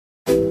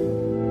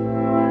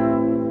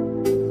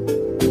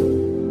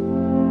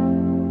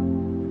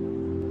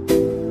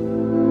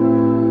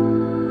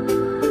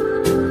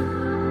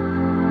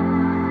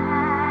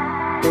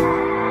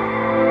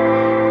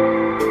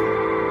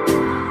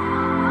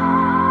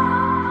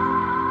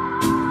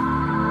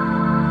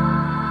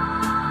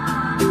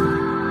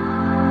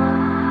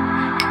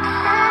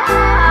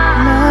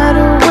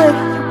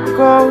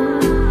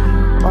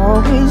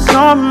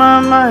my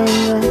mind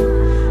that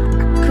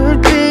I could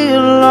be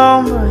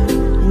alone, but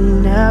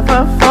you're never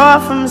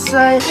far from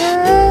sight.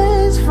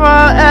 As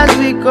far as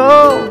we go,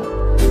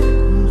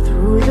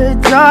 through the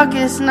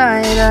darkest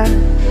night, I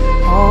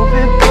hope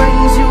it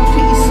brings you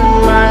peace of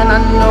mind. I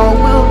know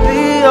we'll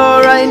be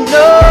alright,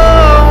 no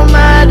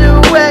matter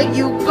where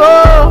you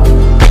go.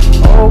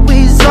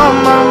 Always on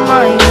my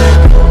mind,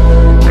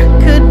 I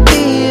could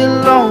be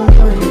alone,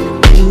 but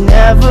you're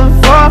never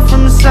far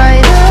from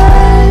sight.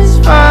 As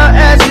far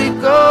as we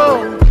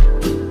go,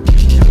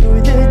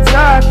 through the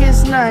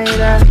darkest night,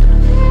 I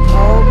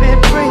hope it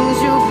brings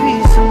you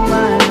peace of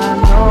mind. I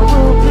know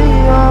we'll be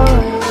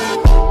alright.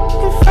 You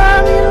can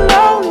find me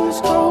alone in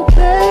this cold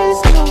place,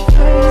 no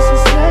face, a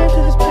slave to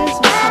this place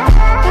inside.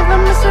 Live a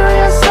mystery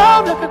I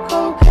solve like a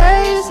cold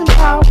case, and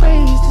power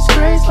ways,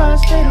 disgraced by the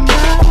state of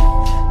mind.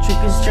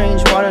 Drinking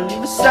strange water,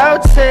 leave a sour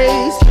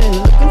taste. Been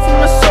looking for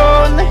my soul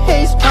in the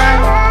haze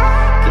prime.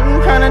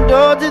 Getting kinda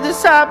dull to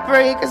this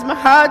heartbreak, as my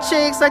heart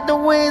shakes like the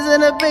waves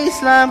in a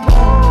baseline.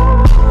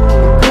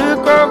 Good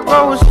girl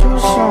grows too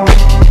soon,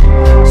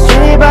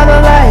 sway by the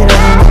light of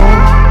the moon.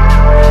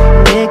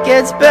 And it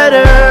gets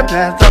better,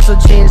 path also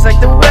change like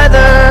the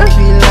weather.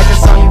 Feel like a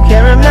song you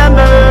can't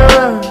remember.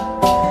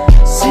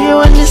 See you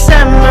in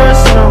December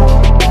snow,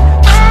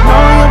 so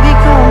know you'll be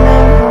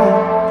coming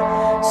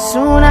home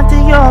soon after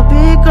you'll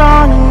be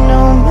gone. And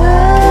no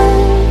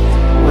matter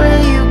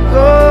where you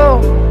go,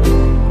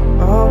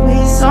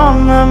 always on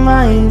my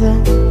mind,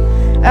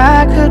 and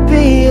I could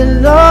be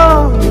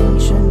alone,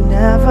 but you're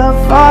never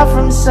far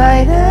from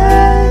sight.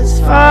 As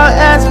far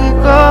as we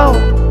go,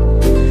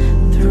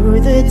 through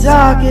the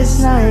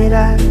darkest night,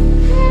 I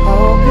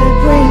hope it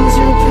brings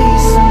you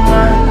peace of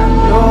mind. I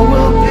know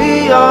we'll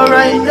be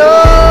alright, no